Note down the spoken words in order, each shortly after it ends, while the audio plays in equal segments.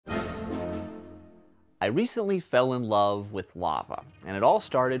I recently fell in love with lava, and it all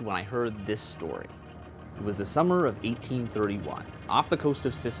started when I heard this story. It was the summer of 1831. Off the coast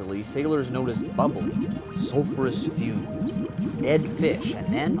of Sicily, sailors noticed bubbling, sulfurous fumes, dead fish,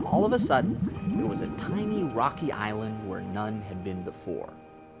 and then, all of a sudden, there was a tiny rocky island where none had been before.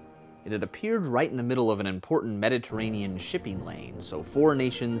 It had appeared right in the middle of an important Mediterranean shipping lane, so 4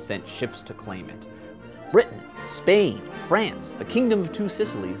 nations sent ships to claim it. Britain, Spain, France, the Kingdom of Two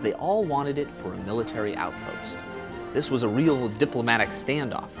Sicilies, they all wanted it for a military outpost. This was a real diplomatic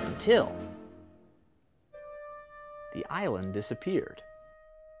standoff until the island disappeared.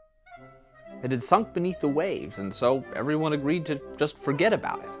 It had sunk beneath the waves, and so everyone agreed to just forget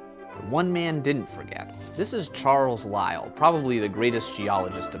about it. But one man didn't forget. This is Charles Lyell, probably the greatest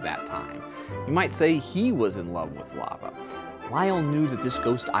geologist of that time. You might say he was in love with lava. Lyell knew that this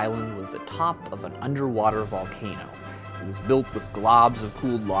ghost island was the top of an underwater volcano. It was built with globs of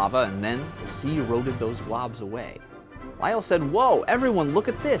cooled lava, and then the sea eroded those globs away. Lyell said, "Whoa, everyone, look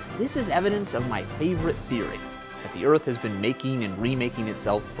at this. This is evidence of my favorite theory, that the Earth has been making and remaking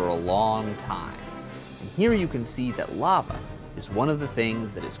itself for a long time. And here you can see that lava is one of the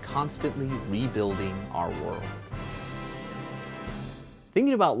things that is constantly rebuilding our world."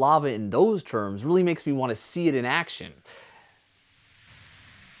 Thinking about lava in those terms really makes me want to see it in action.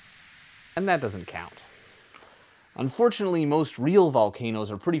 And that doesn't count. Unfortunately, most real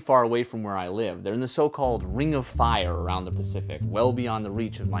volcanoes are pretty far away from where I live. They're in the so-called Ring of Fire around the Pacific, well beyond the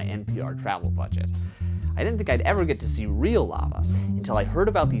reach of my NPR travel budget. I didn't think I'd ever get to see real lava until I heard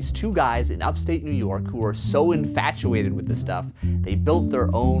about these 2 guys in upstate New York who are so infatuated with the stuff, they built their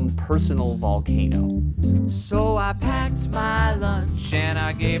own personal volcano. So I packed my lunch and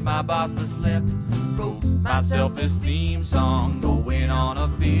I gave my boss the slip. Wrote myself this theme song, going on a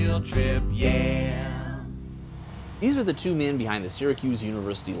field trip, yeah. These are the 2 men behind the Syracuse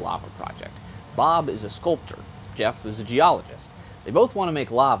University Lava Project. Bob is a sculptor. Jeff is a geologist. They both want to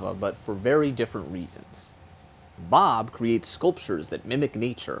make lava, but for very different reasons. Bob creates sculptures that mimic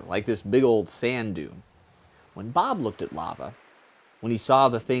nature, like this big old sand dune. When Bob looked at lava, when he saw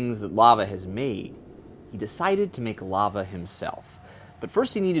the things that lava has made, he decided to make lava himself. But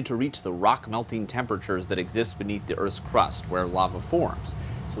first he needed to reach the rock melting temperatures that exist beneath the Earth's crust where lava forms.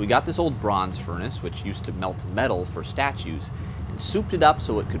 So he got this old bronze furnace, which used to melt metal for statues, and souped it up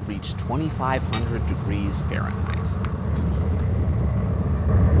so it could reach 2,500 degrees Fahrenheit.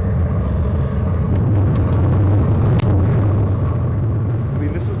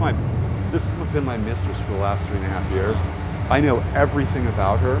 This has been my mistress for the last 3.5 years. I know everything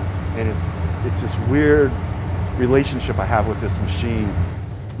about her, and it's this weird relationship I have with this machine.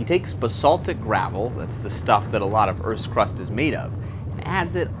 He takes basaltic gravel, that's the stuff that a lot of Earth's crust is made of, and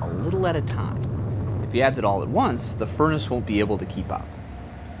adds it a little at a time. If he adds it all at once, the furnace won't be able to keep up.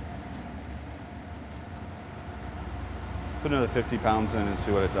 Put another 50 pounds in and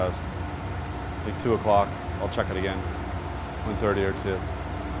see what it does. Like 2 o'clock, I'll check it again. 1:30 or 2.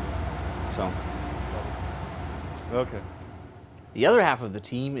 So, okay. The other half of the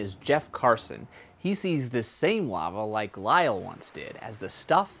team is Jeff Carson. He sees this same lava, like Lyell once did, as the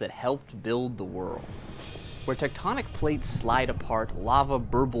stuff that helped build the world. Where tectonic plates slide apart, lava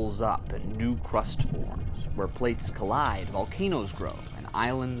burbles up and new crust forms. Where plates collide, volcanoes grow and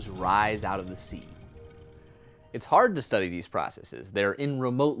islands rise out of the sea. It's hard to study these processes. They're in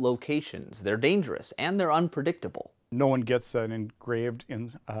remote locations, they're dangerous, and they're unpredictable. No one gets an engraved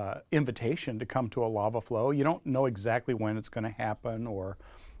invitation to come to a lava flow. You don't know exactly when it's going to happen or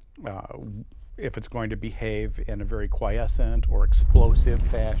if it's going to behave in a very quiescent or explosive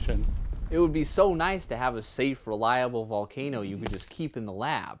fashion. It would be so nice to have a safe, reliable volcano you could just keep in the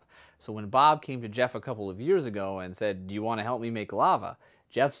lab. So when Bob came to Jeff a couple of years ago and said, "Do you want to help me make lava?"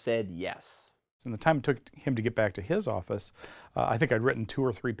 Jeff said yes. In the time it took him to get back to his office, I think I'd written 2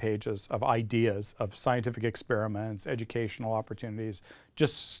 or 3 pages of ideas of scientific experiments, educational opportunities,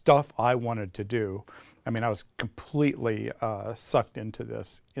 just stuff I wanted to do. I mean, I was completely sucked into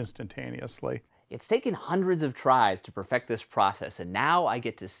this instantaneously. It's taken hundreds of tries to perfect this process, and now I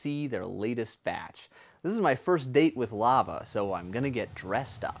get to see their latest batch. This is my first date with lava, so I'm gonna get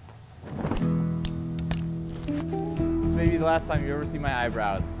dressed up. This may be the last time you ever see my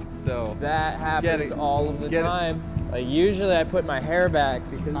eyebrows, so that happens all of the time. Like usually I put my hair back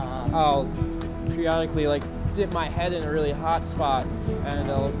because I'll periodically like dip my head in a really hot spot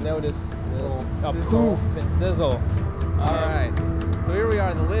and I'll notice a poof and sizzle. All right, so here we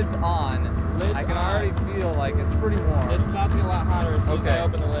are, the lid's on. I can already feel like it's pretty warm. It's about to get a lot hotter as soon as I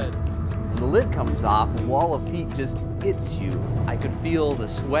open the lid. When the lid comes off, a wall of heat just hits you. I could feel the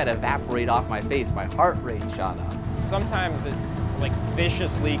sweat evaporate off my face. My heart rate shot up. Sometimes it like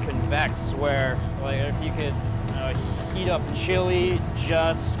viciously convex, where like if you could heat up chili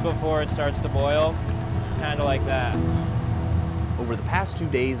just before it starts to boil, it's kind of like that. Over the past 2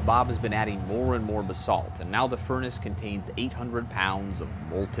 days, Bob has been adding more and more basalt, and now the furnace contains 800 pounds of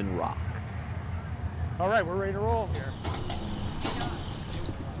molten rock. All right, we're ready to roll here.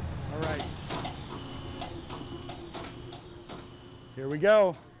 All right. Here we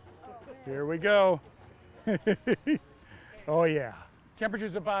go. Here we go. Oh yeah.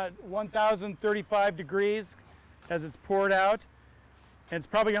 Temperature's about 1,035 degrees as it's poured out. And it's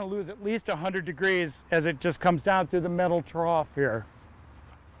probably going to lose at least 100 degrees as it just comes down through the metal trough here.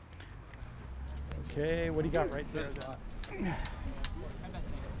 Okay, what do you got right there?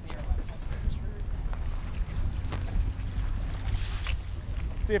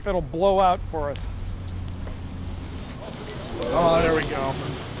 See if it'll blow out for us. Oh, there we go.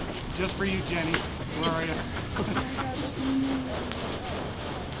 Just for you, Jenny. Where are you?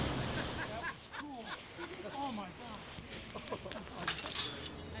 Oh my God.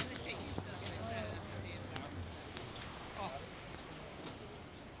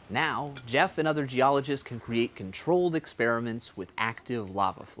 Now, Jeff and other geologists can create controlled experiments with active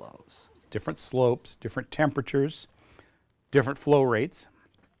lava flows. Different slopes, different temperatures, different flow rates,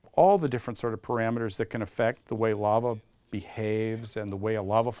 all the different sort of parameters that can affect the way lava behaves and the way a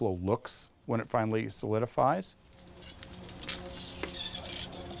lava flow looks when it finally solidifies.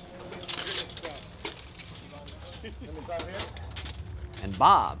 And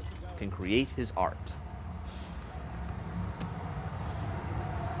Bob can create his art.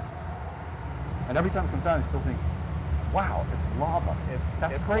 And every time it comes out, I still think, wow, it's lava.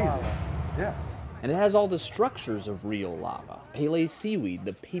 That's crazy. Lava. Yeah. And it has all the structures of real lava. Pele's seaweed,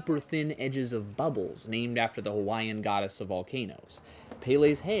 the paper-thin edges of bubbles named after the Hawaiian goddess of volcanoes.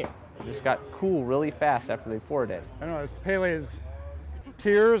 Pele's hair. It just got cool really fast after they poured it. I don't know, it's Pele's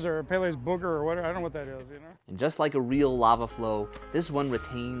tears or Pele's booger or whatever. I don't know what that is, you know? And just like a real lava flow, this one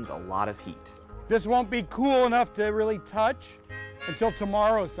retains a lot of heat. This won't be cool enough to really touch until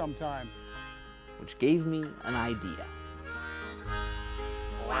tomorrow sometime. Which gave me an idea.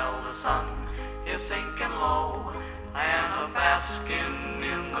 Well, the sun is sinking low, and I'm basking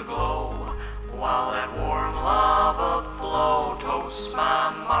in the glow, while that warm lava flow toasts my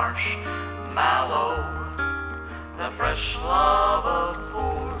marshmallow. The fresh lava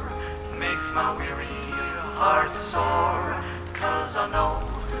pour makes my weary heart sore, 'cause I know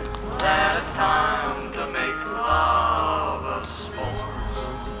that it's time to make lava s'mores.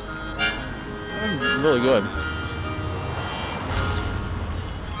 Really good.